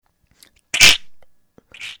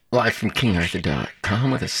Live from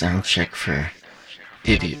KingArthur.com with a sound check for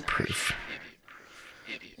Idiot Proof.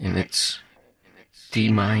 And it's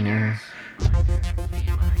D minor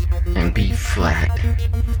and B flat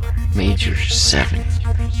major 7.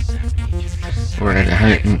 We're at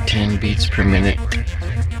 110 beats per minute.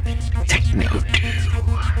 Techno 2.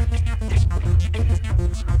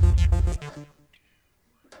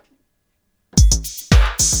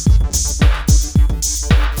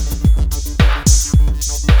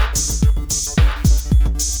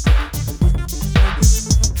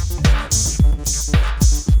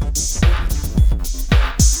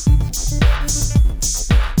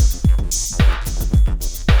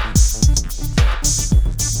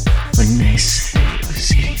 When they say it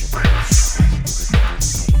was Idiot Proof,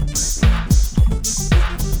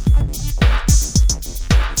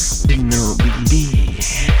 didn't know it would be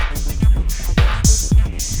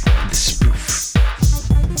the spoof.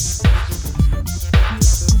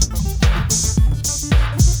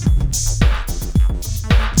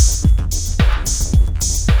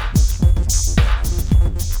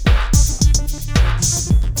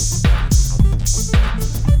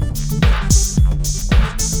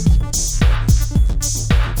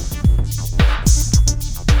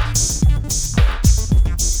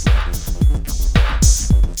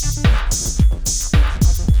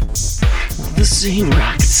 This ain't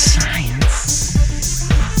rocket science.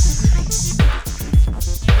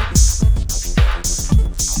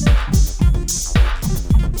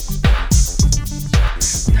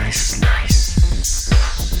 Nice.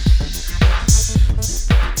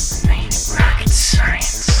 Ain't rocket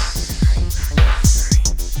science.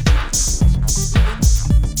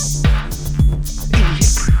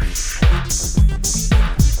 Idiot Proof.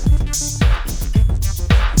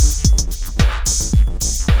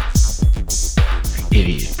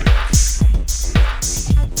 Idiot Proof.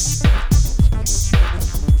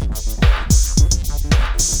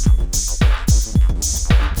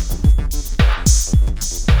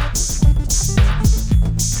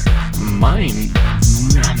 Mind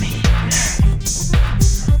numbing.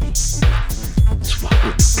 It's what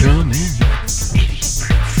we're becoming. Idiot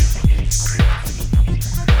Proof. Idiot Proof.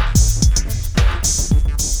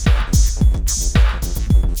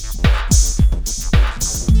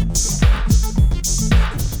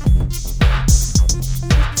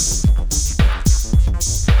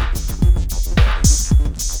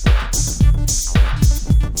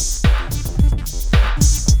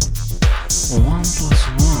 One plus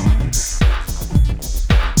one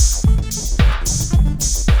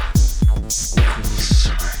equals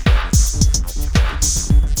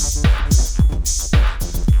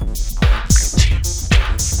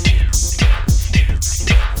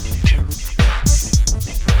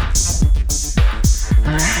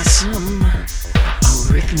some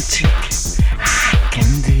arithmetic I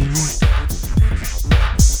can do.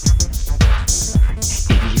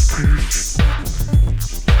 Idiot Proof.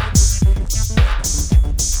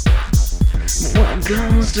 When it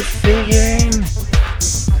comes to figuring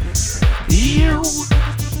you,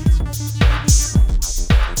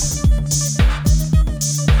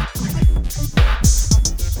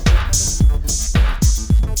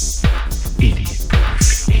 Idiot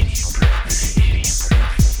Proof, Idiot Proof, Idiot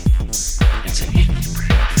Proof. It's an Idiot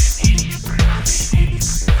Proof, Idiot Proof, Idiot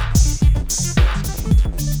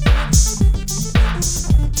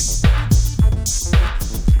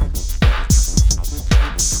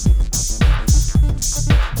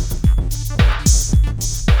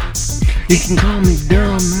You can call me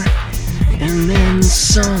dumb and then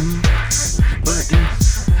some, but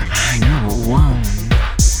I know one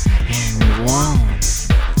and one.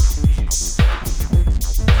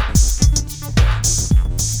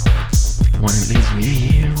 One that leads me to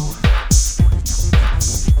you.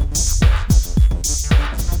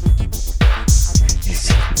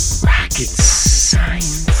 It's rocket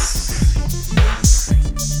science.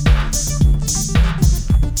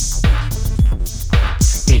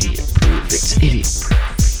 Idiot Proof, it's Idiot Proof.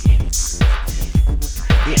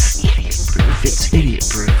 Yeah, Idiot Proof, it's Idiot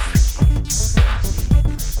Proof.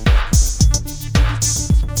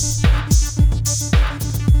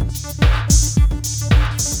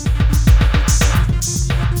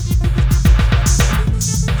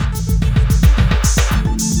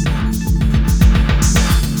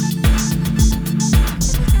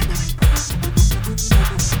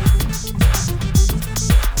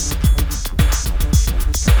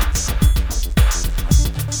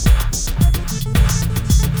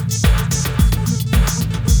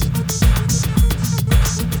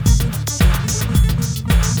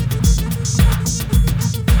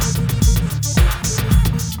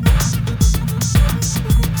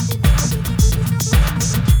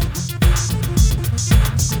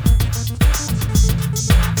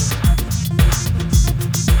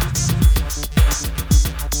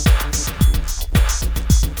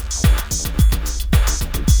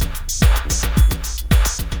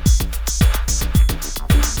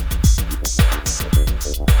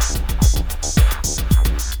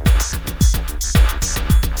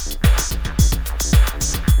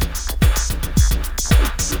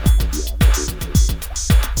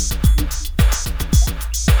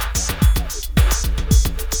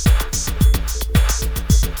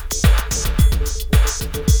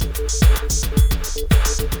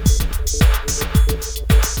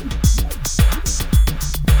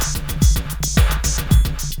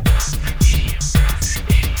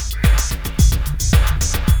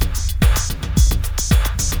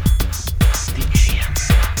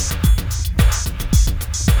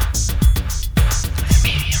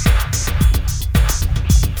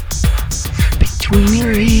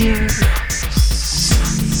 We're here.